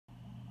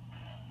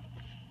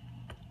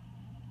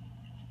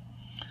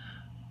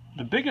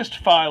the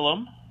biggest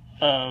phylum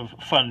of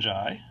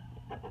fungi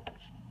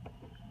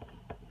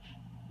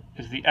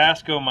is the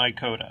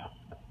Ascomycota.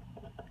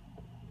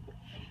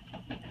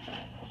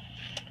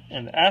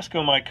 And the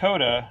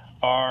Ascomycota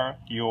are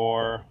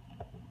your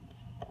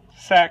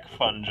sac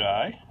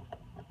fungi,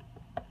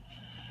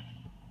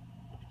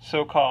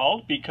 so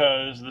called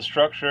because the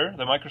structure,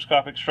 the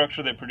microscopic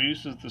structure that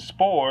produces the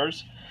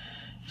spores,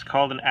 is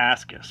called an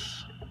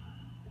ascus,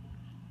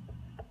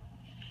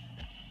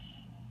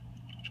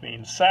 which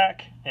means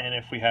sac, and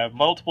if we have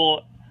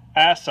multiple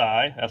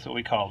asci, that's what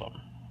we call them.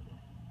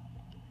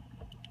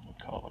 We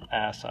call them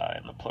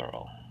asci in the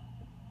plural.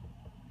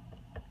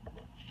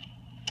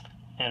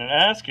 And an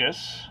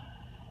ascus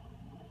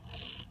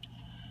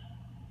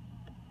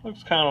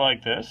looks kind of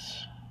like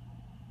this.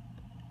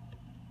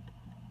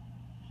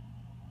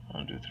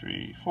 1, 2,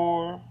 3,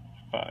 4,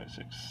 5,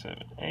 6,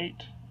 7, 8.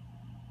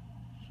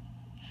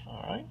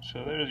 Alright,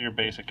 so there's your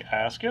basic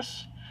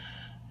ascus.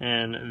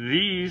 And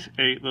these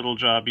 8 little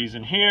jobbies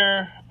in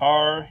here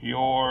are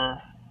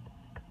your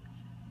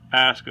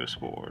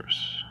ascospores.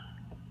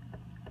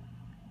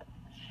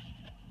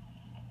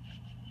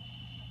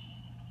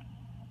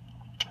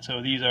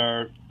 So these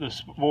are the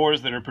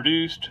spores that are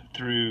produced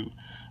through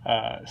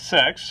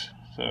sex,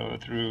 so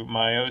through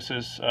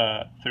meiosis,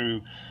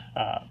 through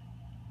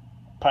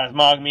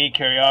plasmogamy,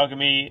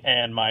 karyogamy,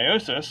 and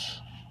meiosis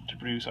to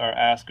produce our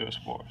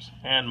ascospores,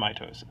 and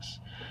mitosis.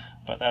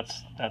 But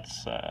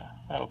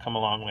that'll come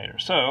along later.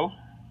 So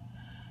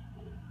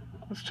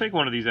let's take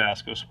one of these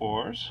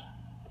ascospores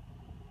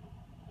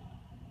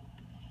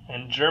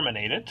and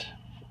germinate it.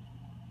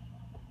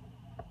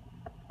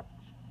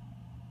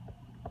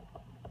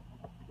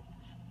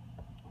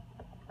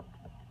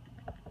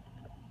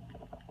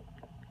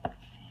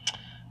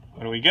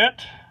 What do we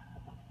get?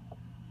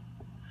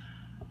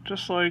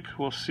 Just like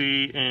we'll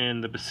see in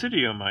the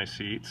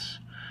basidiomycetes,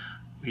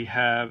 we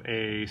have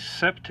a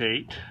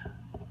septate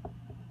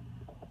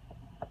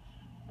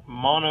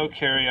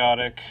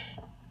monokaryotic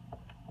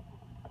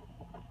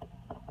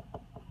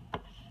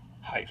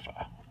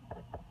hypha.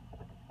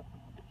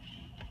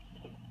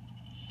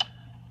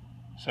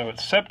 So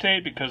it's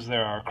septate because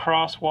there are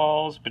cross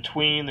walls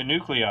between the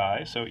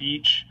nuclei, so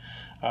each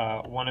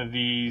one of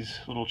these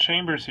little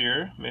chambers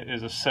here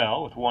is a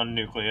cell with one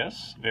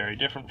nucleus, very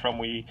different from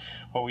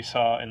what we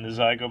saw in the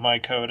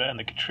Zygomycota and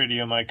the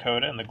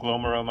Chytridiomycota and the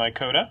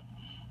Glomeromycota.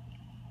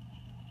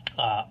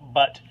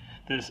 But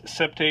this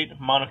septate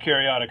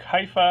monokaryotic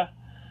hypha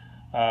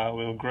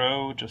will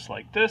grow just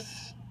like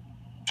this,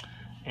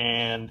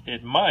 and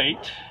it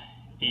might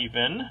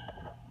even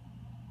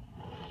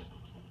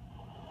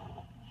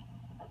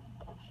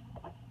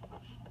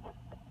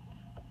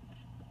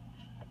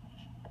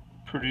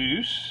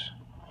produce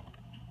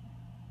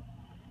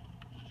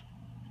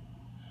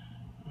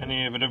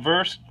many of a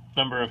diverse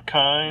number of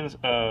kinds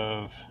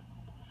of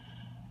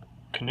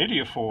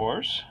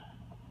conidiophores,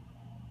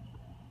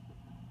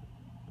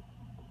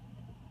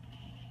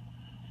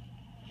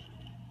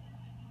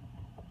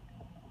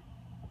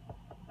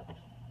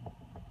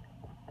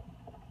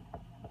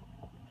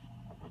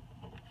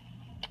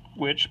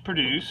 which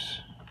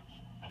produce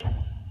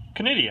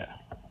conidia.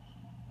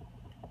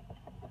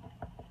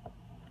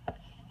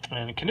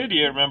 And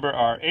conidia, remember,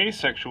 are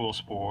asexual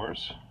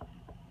spores.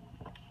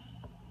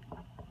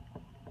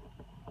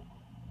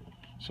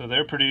 So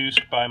they're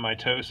produced by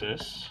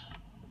mitosis.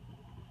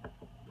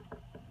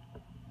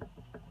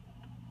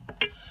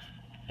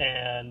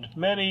 And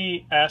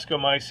many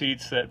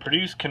ascomycetes that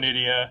produce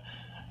conidia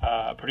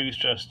produce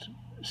just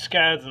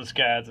scads and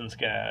scads and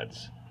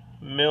scads,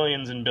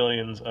 millions and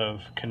billions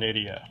of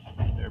conidia.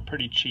 They're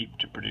pretty cheap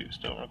to produce,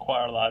 don't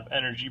require a lot of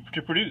energy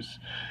to produce.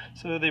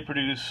 So they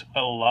produce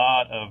a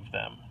lot of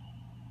them.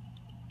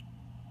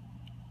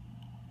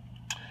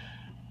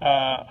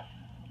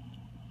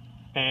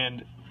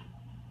 And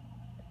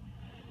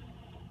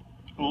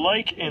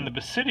like in the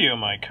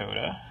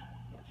Basidiomycota,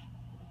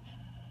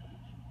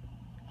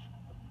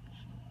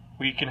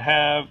 we can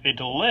have a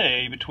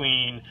delay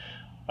between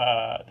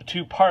the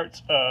two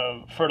parts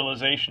of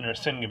fertilization or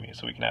syngamy.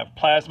 So we can have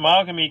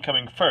plasmogamy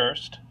coming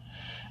first,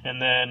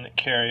 and then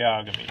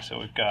karyogamy. So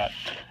we've got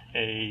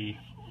a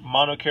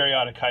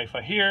monokaryotic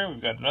hypha here,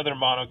 we've got another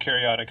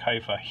monokaryotic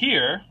hypha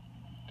here.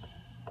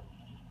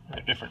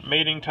 They're different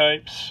mating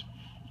types.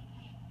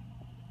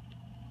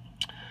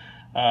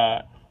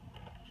 And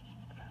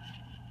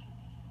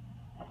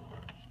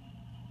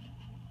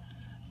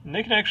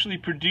they can actually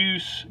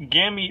produce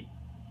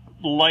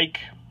gamete-like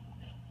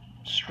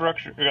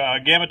structure,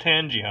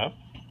 gametangia,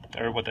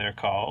 or what they're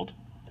called.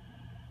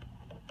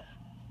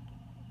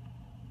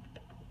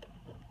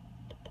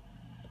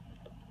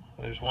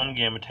 There's one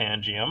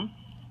gametangium.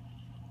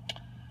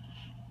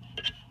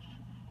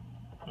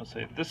 I'll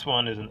say this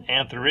one is an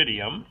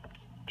antheridium,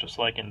 just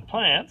like in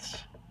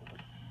plants.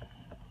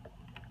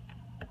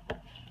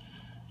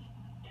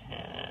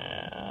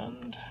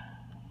 And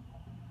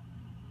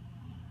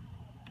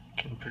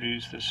can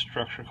produce this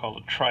structure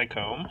called a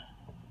trichome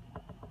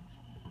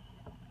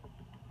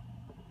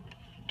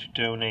to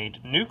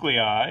donate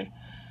nuclei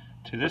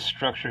to this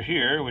structure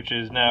here, which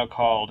is now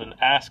called an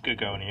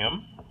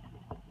ascogonium.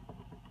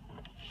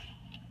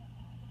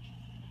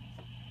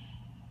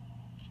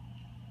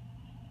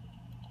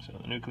 So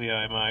the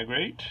nuclei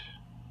migrate.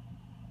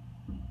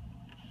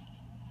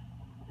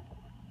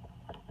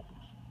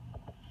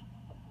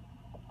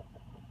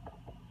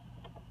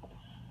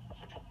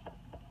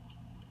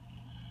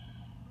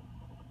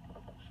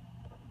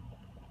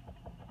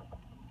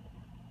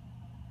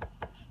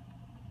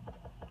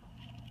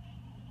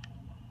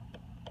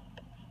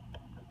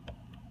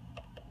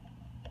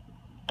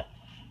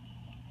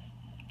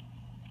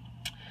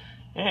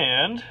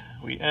 And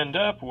we end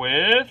up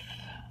with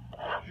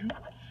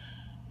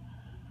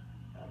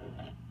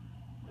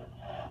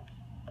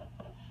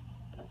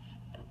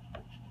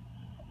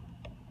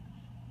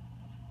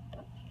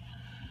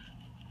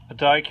a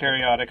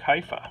dikaryotic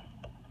hypha.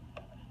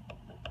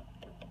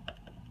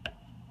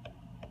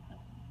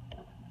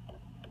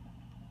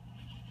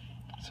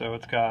 So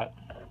it's got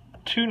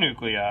 2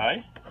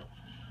 nuclei.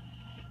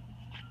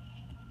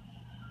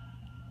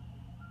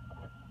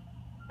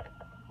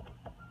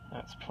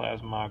 That's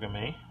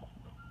plasmogamy.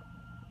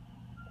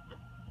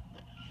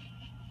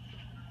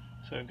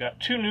 So we've got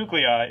 2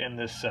 nuclei in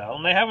this cell,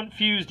 and they haven't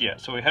fused yet,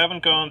 so we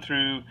haven't gone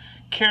through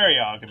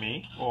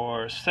karyogamy,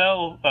 or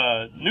cell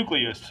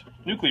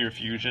nuclear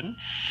fusion.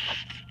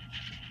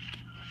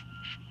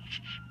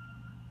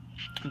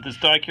 This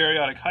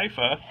dikaryotic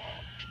hypha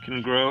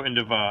can grow and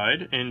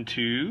divide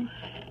into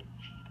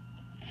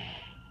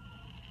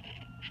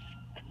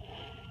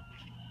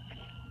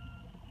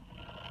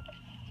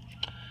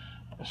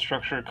a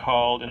structure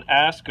called an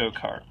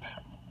ascocarp.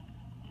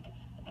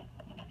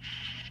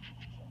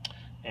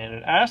 And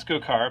an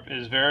ascocarp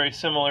is very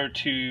similar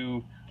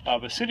to a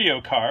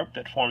basidiocarp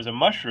that forms a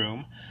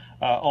mushroom,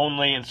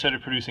 only instead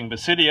of producing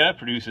basidia, it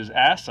produces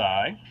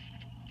asci.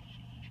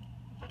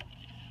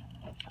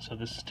 So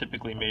this is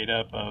typically made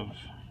up of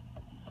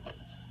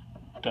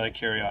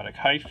dikaryotic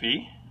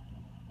hyphae.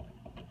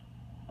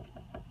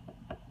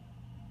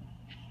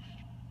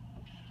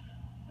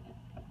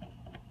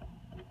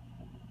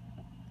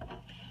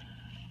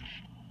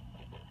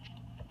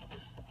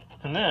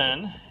 And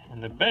then,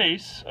 in the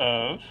base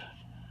of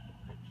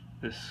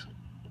this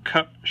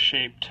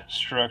cup-shaped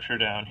structure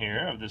down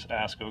here of this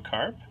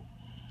ascocarp,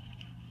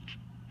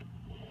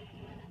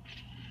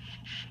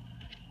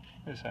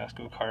 this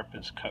ascocarp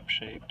is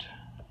cup-shaped.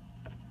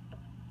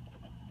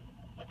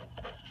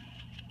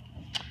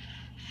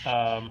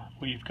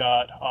 We've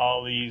got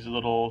all these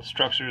little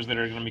structures that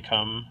are going to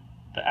become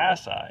the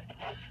asci.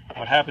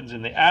 What happens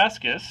in the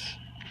ascus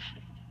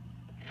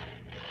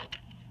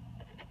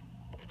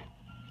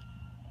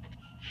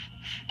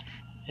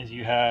is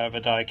you have a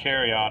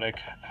dikaryotic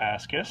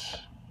ascus,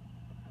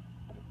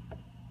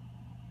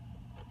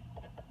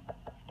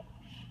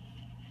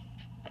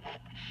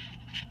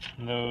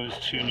 and those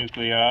 2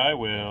 nuclei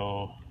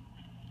will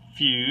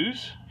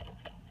fuse.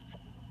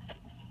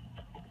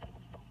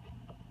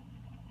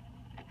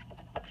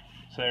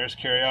 So there's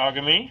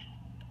karyogamy,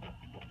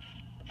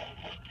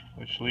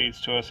 which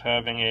leads to us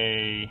having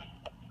a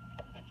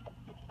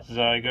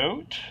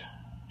zygote.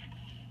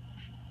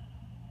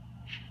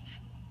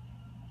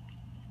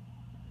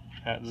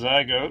 That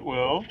zygote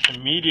will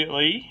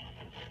immediately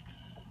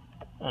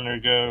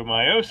undergo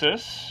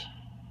meiosis,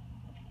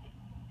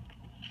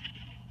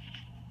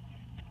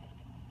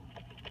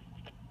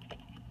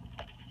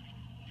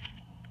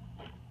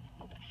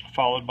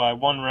 followed by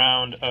 1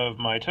 round of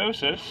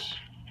mitosis,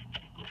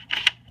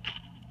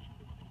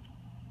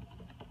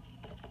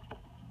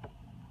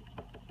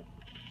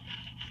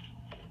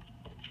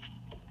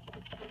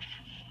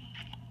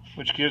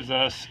 which gives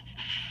us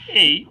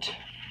 8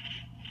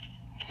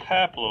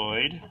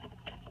 haploid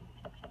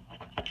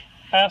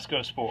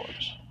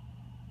ascospores.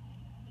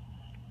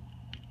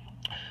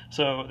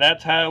 So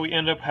that's how we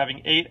end up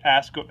having 8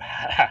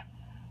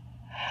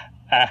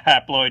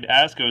 haploid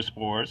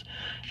ascospores,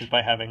 is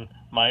by having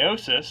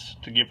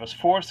meiosis to give us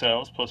 4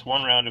 cells plus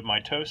 1 round of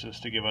mitosis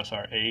to give us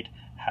our 8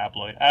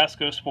 haploid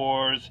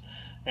ascospores,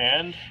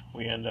 and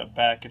we end up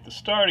back at the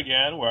start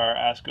again, where our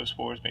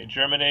ascospores may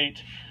germinate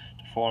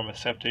to form a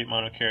septate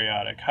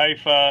monokaryotic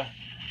hypha,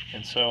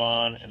 and so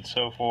on and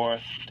so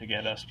forth, to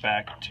get us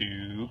back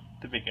to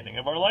the beginning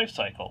of our life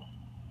cycle.